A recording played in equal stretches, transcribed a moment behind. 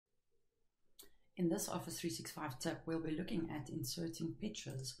In this Office 365 tip, we'll be looking at inserting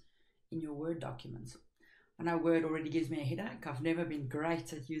pictures in your Word documents. I know Word already gives me a headache. I've never been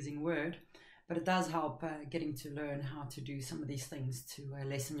great at using Word, but it does help getting to learn how to do some of these things to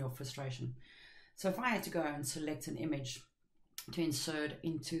lessen your frustration. So if I had to go and select an image to insert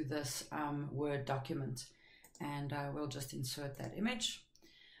into this Word document, and we'll just insert that image,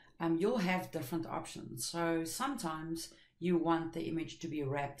 you'll have different options. So sometimes you want the image to be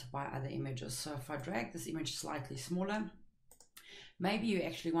wrapped by other images. So if I drag this image slightly smaller, maybe you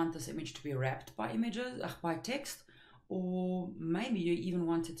actually want this image to be wrapped by images, by text, or maybe you even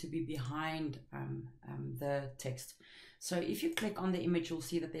want it to be behind the text. So if you click on the image, you'll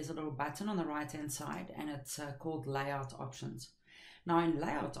see that there's a little button on the right hand side, and it's called Layout Options. Now in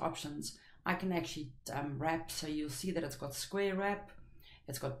Layout Options, I can actually wrap, so you'll see that it's got square wrap,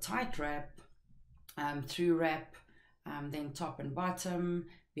 it's got tight wrap, through wrap, then top and bottom,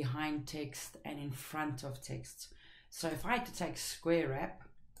 behind text, and in front of text. So if I had to take square wrap,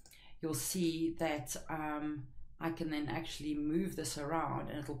 you'll see that I can then actually move this around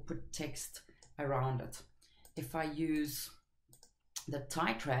and it'll put text around it. If I use the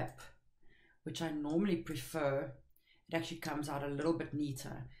tight wrap, which I normally prefer, it actually comes out a little bit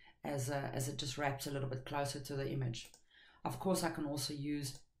neater as it just wraps a little bit closer to the image. Of course, I can also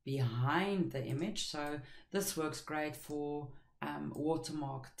use behind the image. So this works great for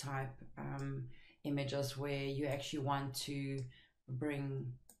watermark type images where you actually want to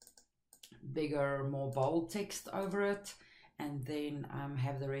bring bigger, more bold text over it, and then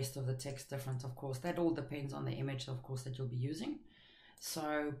have the rest of the text different. Of course, that all depends on the image, of course, that you'll be using.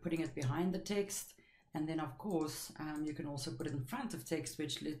 So putting it behind the text, and then of course you can also put it in front of text,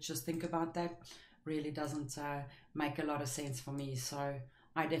 which, let's just think about that, really doesn't make a lot of sense for me. So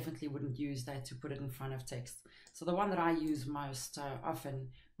I definitely wouldn't use that to put it in front of text. So the one that I use most often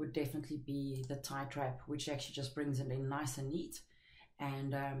would definitely be the tight wrap, which actually just brings it in nice and neat,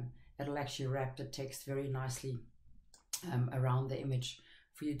 and it'll actually wrap the text very nicely around the image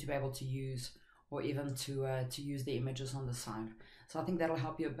for you to be able to use, or even to use the images on the side. So I think that'll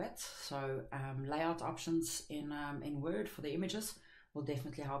help you a bit. So layout options in Word for the images will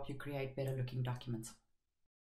definitely help you create better looking documents.